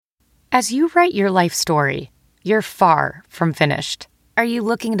As you write your life story, you're far from finished. Are you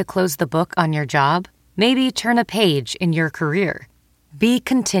looking to close the book on your job? Maybe turn a page in your career? Be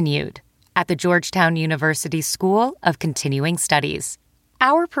continued at the Georgetown University School of Continuing Studies.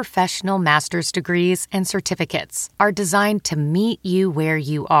 Our professional master's degrees and certificates are designed to meet you where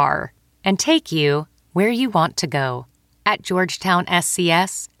you are and take you where you want to go. At Georgetown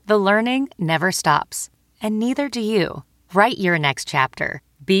SCS, the learning never stops, and neither do you. Write your next chapter.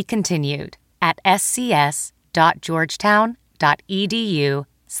 Be continued at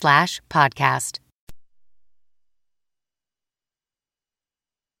scs.georgetown.edu/podcast.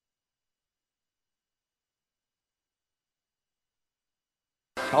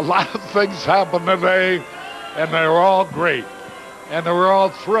 A lot of things happened today, and they were all great, and they were all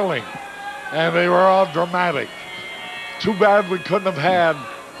thrilling, and they were all dramatic. Too bad we couldn't have had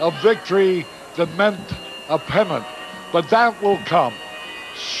a victory that meant a pennant, but that will come.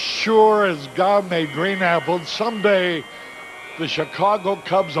 Sure as God made green apples, someday the Chicago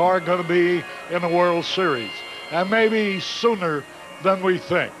Cubs are going to be in the World Series, and maybe sooner than we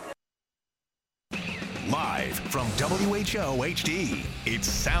think. Live from WHO HD, it's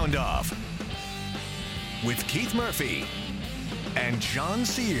Sound Off with Keith Murphy and John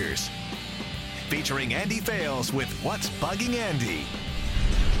Sears, featuring Andy Fales with What's Bugging Andy.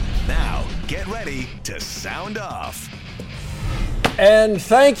 Now, get ready to sound off. And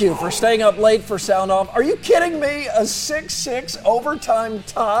thank you for staying up late for Sound Off. Are you kidding me? A 6-6 overtime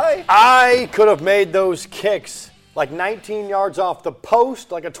tie? I could have made those kicks like 19 yards off the post,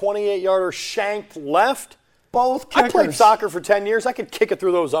 like a 28-yarder shanked left. Both kickers. I played soccer for 10 years. I could kick it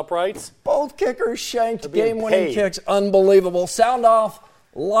through those uprights. Both kickers shanked game-winning kicks. Unbelievable. Sound Off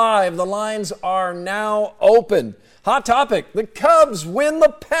live. The lines are now open. Hot topic. The Cubs win the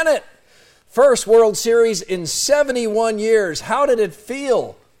pennant. First World Series in 71 years. How did it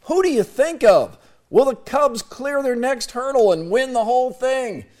feel? Who do you think of? Will the Cubs clear their next hurdle and win the whole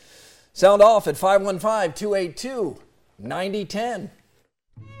thing? Sound Off at 515-282-9010.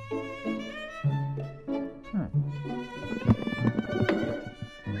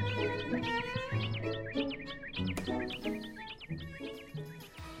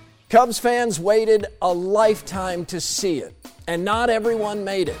 Cubs fans waited a lifetime to see it, and not everyone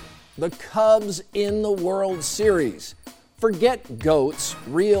made it. The Cubs in the World Series. Forget goats,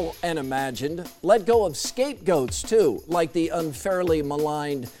 real and imagined. Let go of scapegoats, too, like the unfairly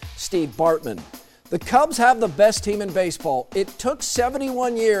maligned Steve Bartman. The Cubs have the best team in baseball. It took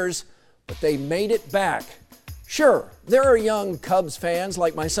 71 years, but they made it back. Sure, there are young Cubs fans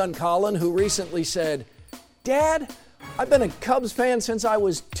like my son Colin who recently said, "Dad, I've been a Cubs fan since I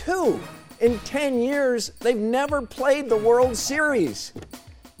was 2. In 10 years, they've never played the World Series."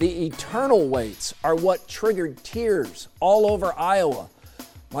 The eternal waits are what triggered tears all over Iowa.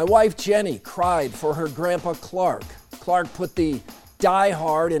 My wife Jenny cried for her grandpa Clark. Clark put the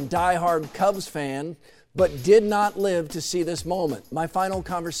diehard and diehard Cubs fan, but did not live to see this moment. My final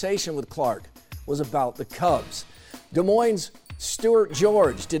conversation with Clark was about the Cubs. Des Moines' Stuart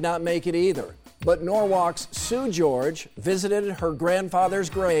George did not make it either, but Norwalk's Sue George visited her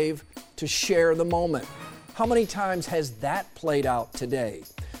grandfather's grave to share the moment. How many times has that played out today?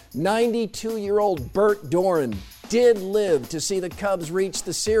 92-year-old Bert Doran did live to see the Cubs reach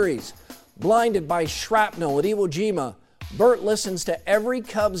the series. Blinded by shrapnel at Iwo Jima, Bert listens to every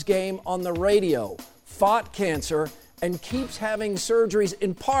Cubs game on the radio, fought cancer, and keeps having surgeries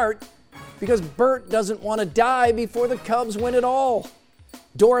in part because Bert doesn't want to die before the Cubs win it all.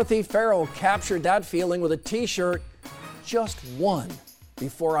 Dorothy Farrell captured that feeling with a t-shirt, "Just one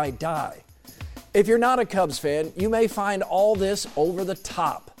before I die." If you're not a Cubs fan, you may find all this over the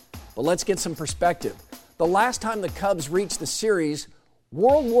top. But let's get some perspective. The last time the Cubs reached the series,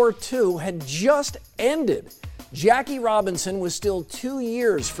 World War II had just ended. Jackie Robinson was still 2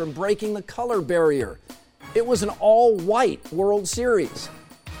 years from breaking the color barrier. It was an all-white World Series.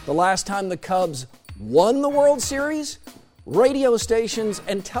 The last time the Cubs won the World Series, radio stations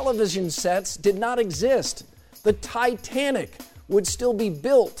and television sets did not exist. The Titanic would still be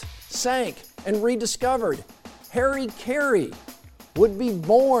built, sank, and rediscovered. Harry Carey would be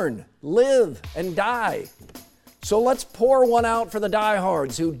born, live, and die. So let's pour one out for the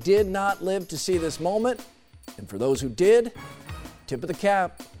diehards who did not live to see this moment. And for those who did, tip of the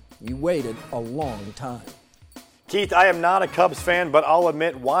cap, you waited a long time. Keith, I am not a Cubs fan, but I'll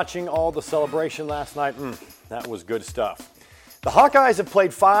admit watching all the celebration last night, that was good stuff. The Hawkeyes have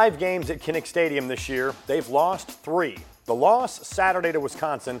played 5 games at Kinnick Stadium this year. They've lost 3. The loss Saturday to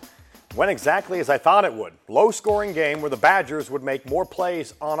Wisconsin went exactly as I thought it would. Low-scoring game where the Badgers would make more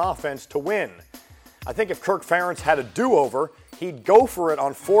plays on offense to win. I think if Kirk Ferentz had a do-over, he'd go for it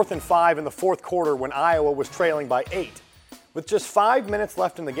on 4th and 5 in the fourth quarter when Iowa was trailing by 8. With just 5 minutes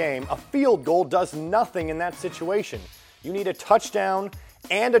left in the game, a field goal does nothing in that situation. You need a touchdown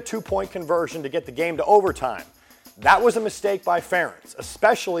and a 2-point conversion to get the game to overtime. That was a mistake by Ferentz,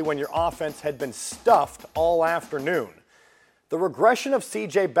 especially when your offense had been stuffed all afternoon. The regression of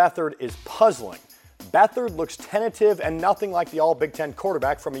C.J. Beathard is puzzling. Beathard looks tentative and nothing like the All-Big Ten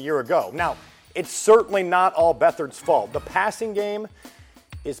quarterback from a year ago. Now, it's certainly not all Beathard's fault. The passing game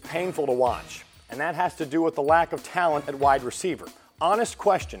is painful to watch, and that has to do with the lack of talent at wide receiver. Honest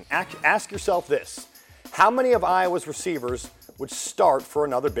question, ask yourself this. How many of Iowa's receivers would start for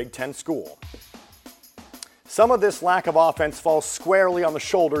another Big Ten school? Some of this lack of offense falls squarely on the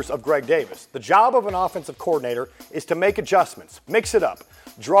shoulders of Greg Davis. The job of an offensive coordinator is to make adjustments, mix it up,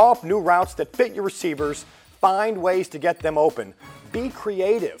 draw up new routes that fit your receivers, find ways to get them open. Be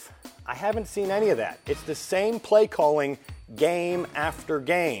creative. I haven't seen any of that. It's the same play calling game after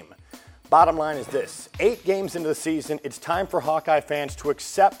game. Bottom line is this. 8 games into the season, it's time for Hawkeye fans to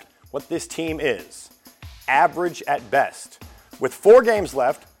accept what this team is. Average at best. With 4 games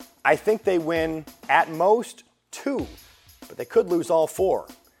left, I think they win at most 2, but they could lose all 4.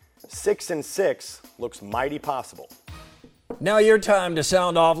 6-6 looks mighty possible. Now your time to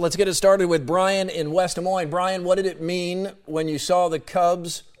sound off. Let's get it started with Brian in West Des Moines. Brian, what did it mean when you saw the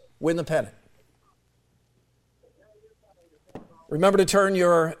Cubs win the pennant? Remember to turn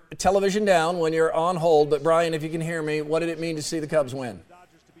your television down when you're on hold, but Brian, if you can hear me, what did it mean to see the Cubs win?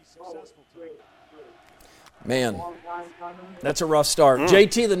 Man, that's a rough start.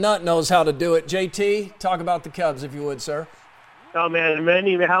 JT the Nut knows how to do it. JT, talk about the Cubs, if you would, sir. Oh, man,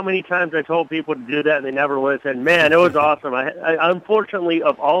 how many times I told people to do that and they never listened. Man, it was awesome. I unfortunately,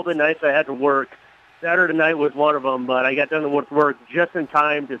 of all the nights I had to work, Saturday night was one of them, but I got done with work just in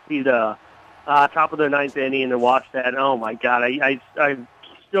time to see the top of the 9th inning and watch that. Oh, my God, I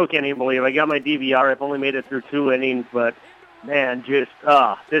still can't even believe it. I got my DVR. I've only made it through 2 innings, but, man,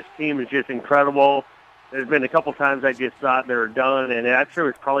 this team is just incredible. There's been a couple times I just thought they were done, and actually it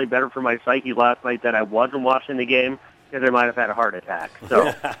was probably better for my psyche last night that I wasn't watching the game because I might have had a heart attack.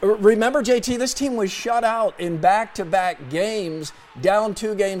 So remember, JT, this team was shut out in back-to-back games, down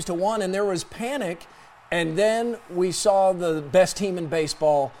 2-1, and there was panic, and then we saw the best team in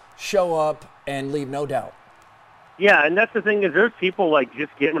baseball show up and leave no doubt. Yeah, and that's the thing is there's people like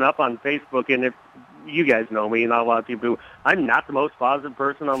just giving up on Facebook, and if you guys know me, not a lot of people do. I'm not the most positive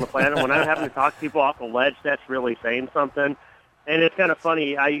person on the planet. When I'm having to talk people off the ledge, that's really saying something. And it's kind of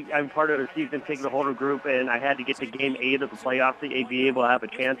funny. I'm part of the season ticket holder group, and I had to get to Game 8 of the playoffs to be able to have a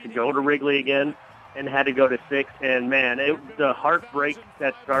chance to go to Wrigley again, and had to go to 6. And, man, the heartbreak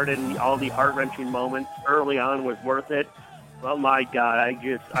that started and all the heart-wrenching moments early on was worth it. Oh, my God,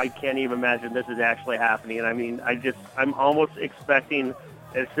 I can't even imagine this is actually happening. I mean, I'm almost expecting –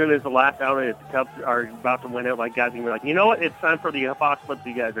 as soon as the last outing, if the Cubs are about to win it, like guys can be like, you know what? It's time for the apocalypse.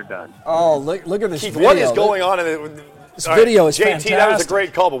 You guys are done. Oh, look at this Keith, video. what is going on? This video is JT, fantastic. That was a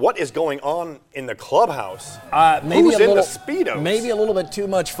great call, but what is going on in the clubhouse? Maybe Who's a little, in the Speedos? Maybe a little bit too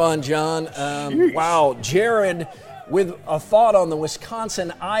much fun, John. Wow. Jared with a thought on the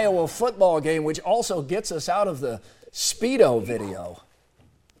Wisconsin-Iowa football game, which also gets us out of the Speedo video.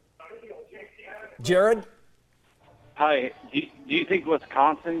 Jared? Hi. Do you think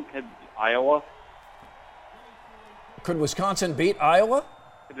Wisconsin could Iowa? Could Wisconsin beat Iowa?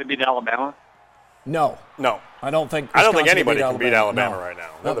 Could they beat Alabama? No. I I don't think don't think Wisconsin anybody beat can beat Alabama No. right now.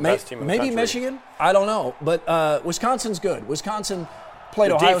 They're the May- best team in the maybe country. Michigan? I don't know. But Wisconsin's good. Wisconsin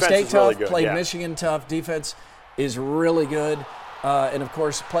played The Ohio defense State is really tough, good, played yeah. Michigan tough. Defense is really good. And, of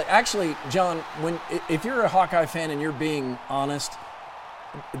course, Actually, John, if you're a Hawkeye fan and you're being honest,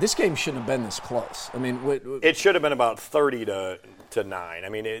 this game shouldn't have been this close. I mean, It should have been about 30 to 9. I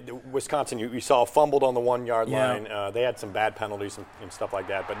mean, Wisconsin, you saw fumbled on the 1-yard line. They had some bad penalties and stuff like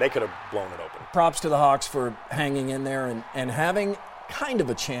that, but they could have blown it open. props to the Hawks for hanging in there and having kind of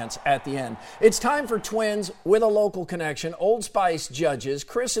a chance at the end. It's time for Twins with a local connection. Old Spice judges.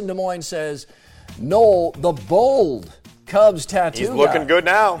 Chris in Des Moines says, Noel, the bold Cubs tattoo He's looking guy. good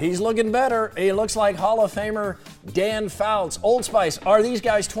now. He's looking better. He looks like Hall of Famer Dan Fouts. Old Spice, are these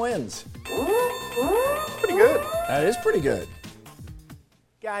guys twins? Pretty good. That is pretty good.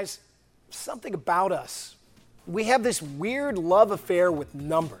 Guys, something about us. We have this weird love affair with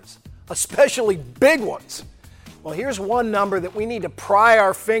numbers, especially big ones. Well, here's one number that we need to pry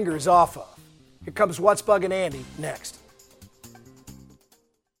our fingers off of. Here comes What's Bugging Andy next.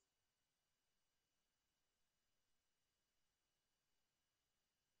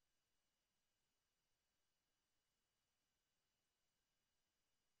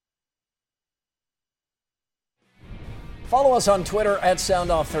 Follow us on Twitter at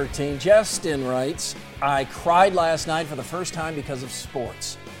SoundOff13. Justin writes, I cried last night for the first time because of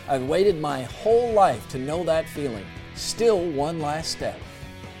sports. I've waited my whole life to know that feeling. Still one last step.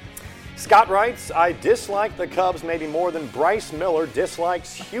 Scott writes, I dislike the Cubs maybe more than Bryce Miller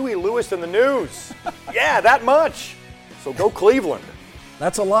dislikes Huey Lewis in the news. Yeah, that much. So go Cleveland.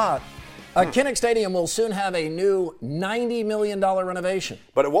 That's a lot. Kinnick Stadium will soon have a new $90 million renovation.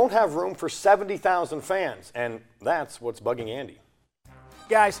 But it won't have room for 70,000 fans, and that's what's bugging Andy.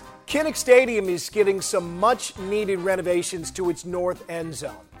 Guys, Kinnick Stadium is getting some much-needed renovations to its north end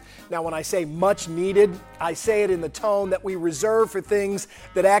zone. Now, when I say much needed, I say it in the tone that we reserve for things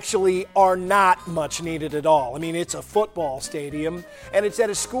that actually are not much needed at all. I mean, it's a football stadium, and it's at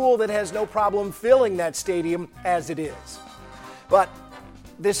a school that has no problem filling that stadium as it is. But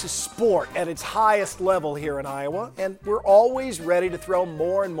this is sport at its highest level here in Iowa, and we're always ready to throw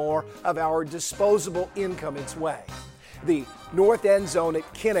more and more of our disposable income its way. The north end zone at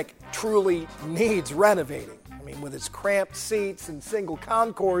Kinnick truly needs renovating. I mean, with its cramped seats and single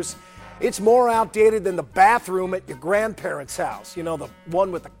concourse, it's more outdated than the bathroom at your grandparents' house. You know, the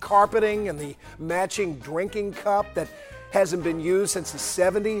one with the carpeting and the matching drinking cup that hasn't been used since the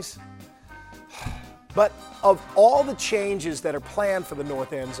 70s. But of all the changes that are planned for the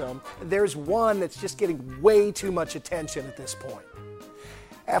north end zone, there's one that's just getting way too much attention at this point.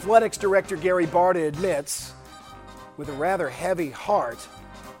 Athletics director Gary Barta admits, with a rather heavy heart,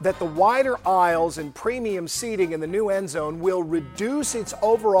 that the wider aisles and premium seating in the new end zone will reduce its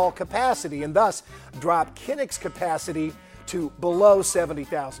overall capacity and thus drop Kinnick's capacity to below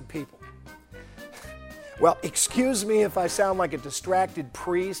 70,000 people. Well, excuse me if I sound like a distracted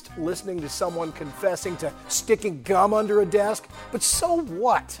priest listening to someone confessing to sticking gum under a desk, but so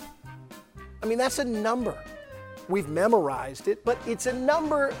what? I mean, that's a number. We've memorized it, but it's a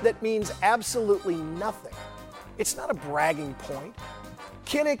number that means absolutely nothing. It's not a bragging point.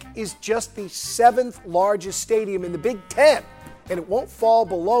 Kinnick is just the 7th largest stadium in the Big Ten, and it won't fall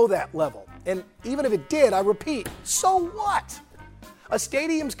below that level. And even if it did, I repeat, so what? A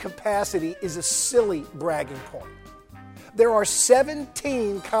stadium's capacity is a silly bragging point. There are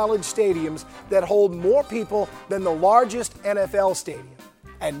 17 college stadiums that hold more people than the largest NFL stadium,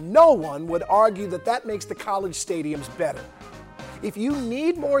 and no one would argue that that makes the college stadiums better. If you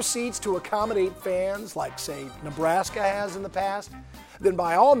need more seats to accommodate fans, like, say, Nebraska has in the past, then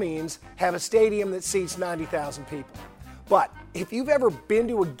by all means, have a stadium that seats 90,000 people. But if you've ever been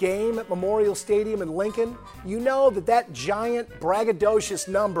to a game at Memorial Stadium in Lincoln, you know that that giant braggadocious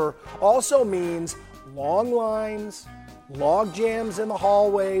number also means long lines, log jams in the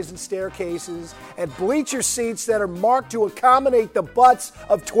hallways and staircases, and bleacher seats that are marked to accommodate the butts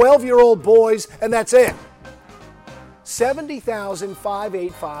of 12-year-old boys, and that's it.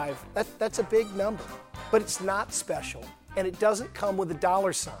 70,585, that's a big number, but it's not special, and it doesn't come with a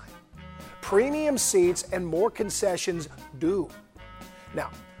dollar sign. Premium seats and more concessions do.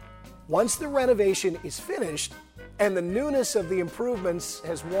 Now, once the renovation is finished and the newness of the improvements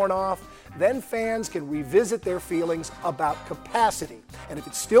has worn off, then fans can revisit their feelings about capacity. And if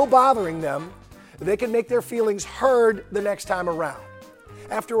it's still bothering them, they can make their feelings heard the next time around.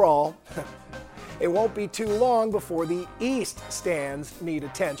 After all, it won't be too long before the East stands need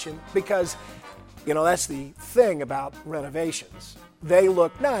attention because, you know, that's the thing about renovations. They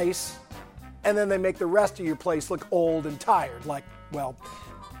look nice, and then they make the rest of your place look old and tired, like the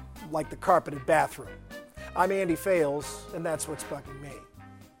carpeted bathroom. I'm Andy Fales, and that's what's bugging me.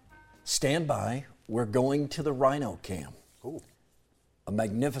 Stand by. We're going to the rhino cam. Ooh. A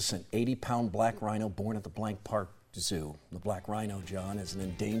magnificent 80-pound black rhino born at the Blank Park Zoo. The black rhino, John, is an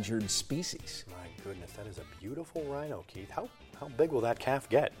endangered species. My goodness, that is a beautiful rhino, Keith. How big will that calf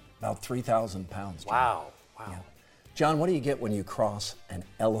get? About 3,000 pounds, John. Wow. Yeah. John, what do you get when you cross an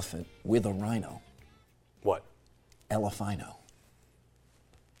elephant with a rhino? What? Elephino.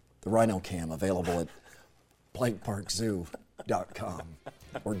 The Rhino Cam, available at blankparkzoo.com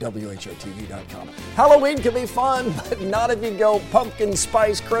or WHOTV.com. Halloween can be fun, but not if you go pumpkin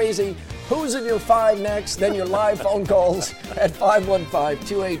spice crazy. Who's in your 5 next? Then your live phone calls at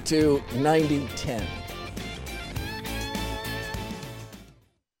 515-282-9010.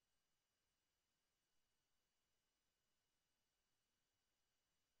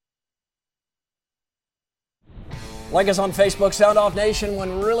 Like us on Facebook, Sound Off Nation.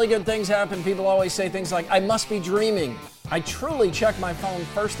 When really good things happen, people always say things like, I must be dreaming. I truly checked my phone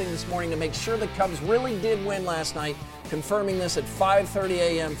first thing this morning to make sure the Cubs really did win last night. Confirming this at 5:30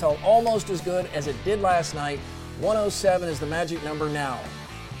 a.m. Felt almost as good as it did last night. 107 is the magic number now.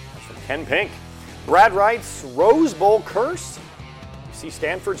 That's from Ken Pink. Brad writes, Rose Bowl curse? You see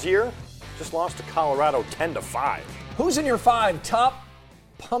Stanford's year? Just lost to Colorado 10-5. Who's in your 5 top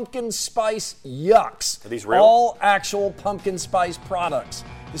pumpkin spice yucks? Are these real? All actual pumpkin spice products.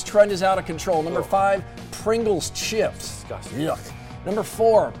 This trend is out of control. Number 5, Pringles chips. Disgusting. Yuck. Number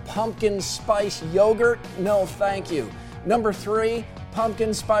 4, pumpkin spice yogurt. No, thank you. Number 3,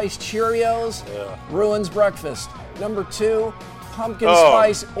 pumpkin spice Cheerios. Ruins breakfast. Number 2, pumpkin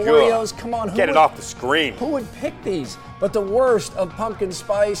spice Oreos. Come on, get it off the screen. Who would pick these? But the worst of pumpkin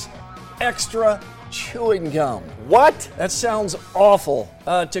spice, extra chewing gum. What? That sounds awful.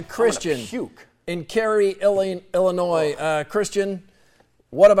 To Christian I'm gonna puke. in Cary, Illinois. Christian,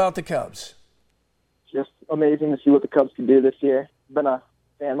 what about the Cubs? Just amazing to see what the Cubs can do this year. Been a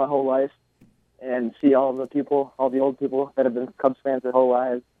fan my whole life, and see all the old people that have been Cubs fans their whole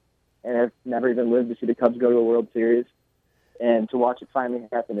lives and have never even lived to see the Cubs go to a World Series. And to watch it finally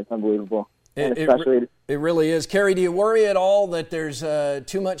happen, it's unbelievable. And especially, it really is. Cary, do you worry at all that there's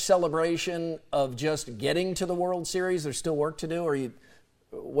too much celebration of just getting to the World Series? There's still work to do, or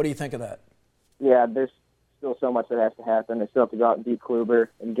what do you think of that? Yeah, there's still so much that has to happen. They still have to go out and beat Kluber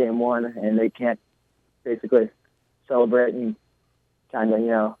in Game 1, and they can't basically celebrate and kind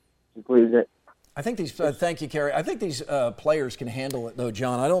of, just lose it. I think these. Thank you, Cary. I think these players can handle it, though,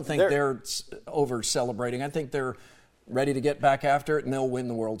 John. I don't think they're over celebrating. I think they're ready to get back after it, and they'll win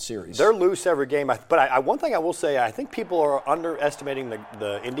the World Series. They're loose every game. But one thing I will say, I think people are underestimating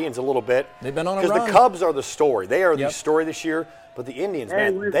the Indians a little bit. They've been on a run. Because the Cubs are the story. They are the story this year. But the Indians,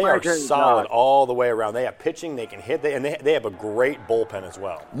 man, they are solid all the way around. They have pitching, they can hit, and they have a great bullpen as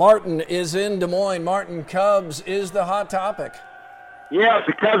well. Martin is in Des Moines. Martin, Cubs is the hot topic. Yeah,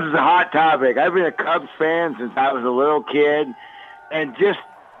 the Cubs is a hot topic. I've been a Cubs fan since I was a little kid, and just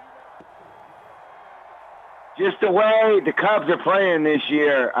the way the Cubs are playing this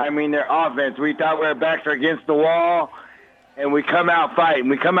year, I mean, their offense, we thought our backs are against the wall, and we come out fighting.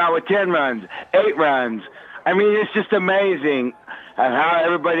 We come out with 10 runs, 8 runs. I mean, it's just amazing how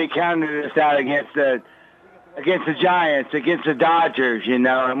everybody counted us out against the Giants, against the Dodgers,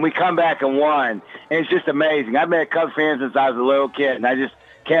 and we come back and won. And it's just amazing. I've been a Cubs fan since I was a little kid, and I just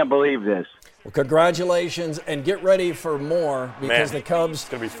can't believe this. Well, congratulations, and get ready for more because the Cubs it's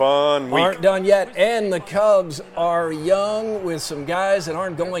gonna be fun aren't done yet, and the Cubs are young with some guys that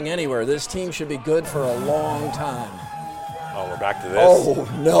aren't going anywhere. This team should be good for a long time. Oh, we're back to this. Oh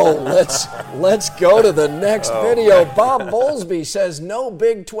no, let's go to the next video. Bob Bowlesby says no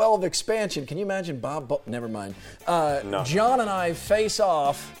Big 12 expansion. Can you imagine Bob? Never mind. No. John and I face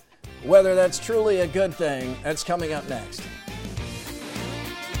off whether that's truly a good thing. That's coming up next.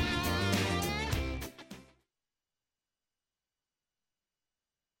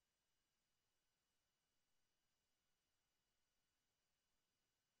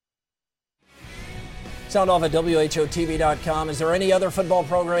 Sound off at WHOTV.com. Is there any other football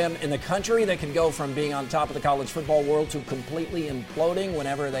program in the country that can go from being on top of the college football world to completely imploding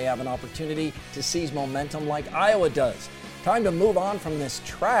whenever they have an opportunity to seize momentum like Iowa does? Time to move on from this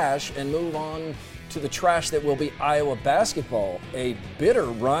trash and move on to the trash that will be Iowa basketball. A bitter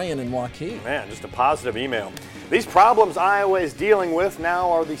Ryan and Joaquin. Man, just a positive email. These problems Iowa is dealing with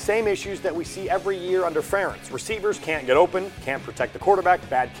now are the same issues that we see every year under Ferentz. Receivers can't get open, can't protect the quarterback,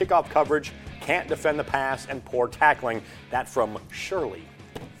 bad kickoff coverage, can't defend the pass, and poor tackling. That from Shirley.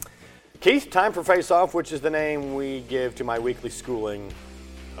 Keith, time for Face Off, which is the name we give to my weekly schooling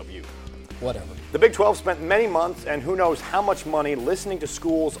of you. Whatever. The Big 12 spent many months and who knows how much money listening to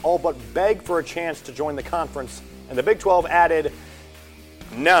schools all but beg for a chance to join the conference, and the Big 12 added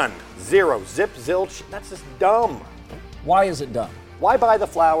none, zero, zip, zilch. That's just dumb. Why is it dumb? Why buy the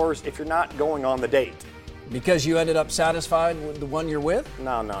flowers if you're not going on the date? Because you ended up satisfied with the one you're with?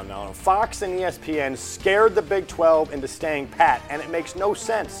 No. Fox and ESPN scared the Big 12 into staying pat, and it makes no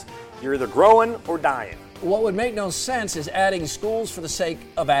sense. You're either growing or dying. What would make no sense is adding schools for the sake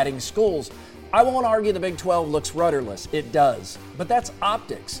of adding schools. I won't argue the Big 12 looks rudderless. It does. But that's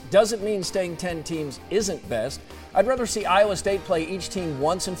optics. Doesn't mean staying 10 teams isn't best. I'd rather see Iowa State play each team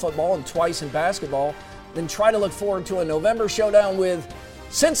once in football and twice in basketball than try to look forward to a November showdown with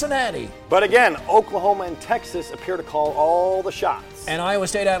Cincinnati. But again, Oklahoma and Texas appear to call all the shots. And Iowa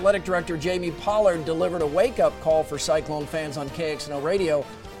State Athletic Director Jamie Pollard delivered a wake-up call for Cyclone fans on KXNO Radio.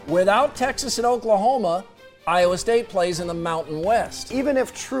 Without Texas and Oklahoma, Iowa State plays in the Mountain West. Even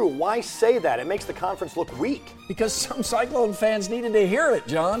if true, why say that? It makes the conference look weak. Because some Cyclone fans needed to hear it,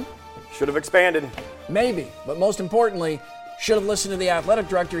 John. Should have expanded. Maybe, but most importantly, should have listened to the athletic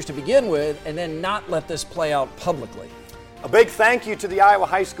directors to begin with and then not let this play out publicly. A big thank you to the Iowa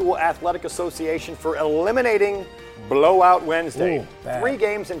High School Athletic Association for eliminating Blowout Wednesday. Ooh, bad. 3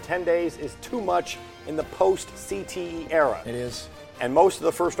 games in 10 days is too much in the post-CTE era. It is. and most of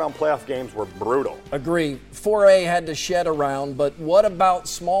the first-round playoff games were brutal. Agree. 4A had to shed a round, but what about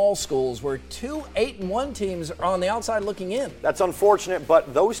small schools where 2 8-1 teams are on the outside looking in? That's unfortunate,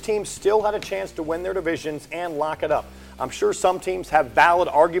 but those teams still had a chance to win their divisions and lock it up. I'm sure some teams have valid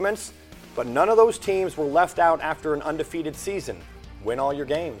arguments, but none of those teams were left out after an undefeated season. Win all your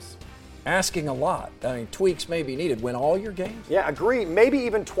games. Asking a lot. I mean, tweaks may be needed. Win all your games? Yeah, agree. Maybe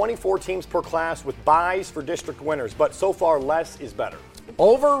even 24 teams per class with byes for district winners, but so far less is better.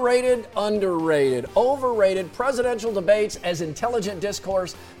 Overrated, underrated. Overrated presidential debates as intelligent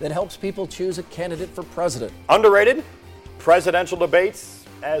discourse that helps people choose a candidate for president. Underrated presidential debates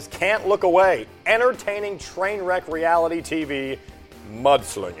as can't look away. Entertaining train wreck reality TV,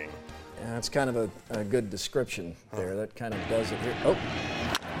 mudslinging. Yeah, that's kind of a good description there. That kind of does it here. Oh.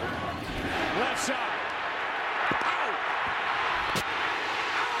 Left side. Out. Out.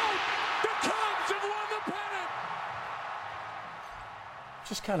 The Cubs have won the pennant.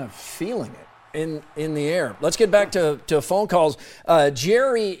 Just kind of feeling it in the air. Let's get back to phone calls.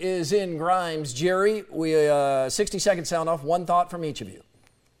 Jerry is in Grimes. Jerry, we 60-second sound off. One thought from each of you.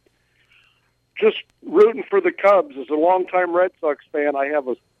 Just rooting for the Cubs. As a longtime Red Sox fan, I have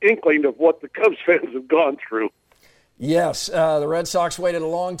an inkling of what the Cubs fans have gone through. Yes, the Red Sox waited a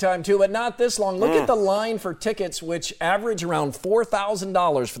long time too, but not this long. Look at the line for tickets, which average around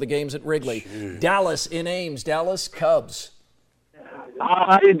 $4,000 for the games at Wrigley. Jeez. Dallas in Ames. Dallas Cubs.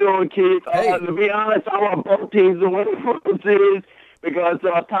 How you doing, Keith? Hey. To be honest, I want both teams to win the World Series because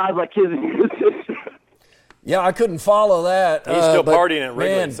times like his. Yeah, I couldn't follow that. He's still partying at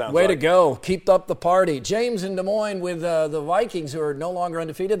Wrigley, man, sounds way like. to go. Keep up the party. James in Des Moines with the Vikings, who are no longer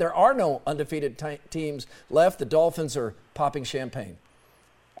undefeated. There are no undefeated teams left. The Dolphins are popping champagne.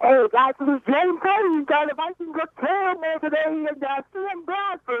 Hey, guys, this is James Cody. The Vikings look terrible today, and Sam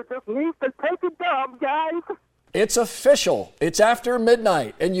Bradford just needs to take a dub, guys. It's official. It's after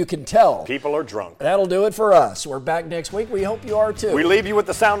midnight, and you can tell. People are drunk. That'll do it for us. We're back next week. We hope you are, too. We leave you with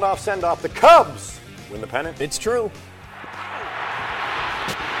the sound-off, send-off. The Cubs win the pennant. It's true.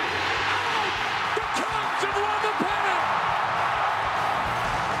 The Cubs have won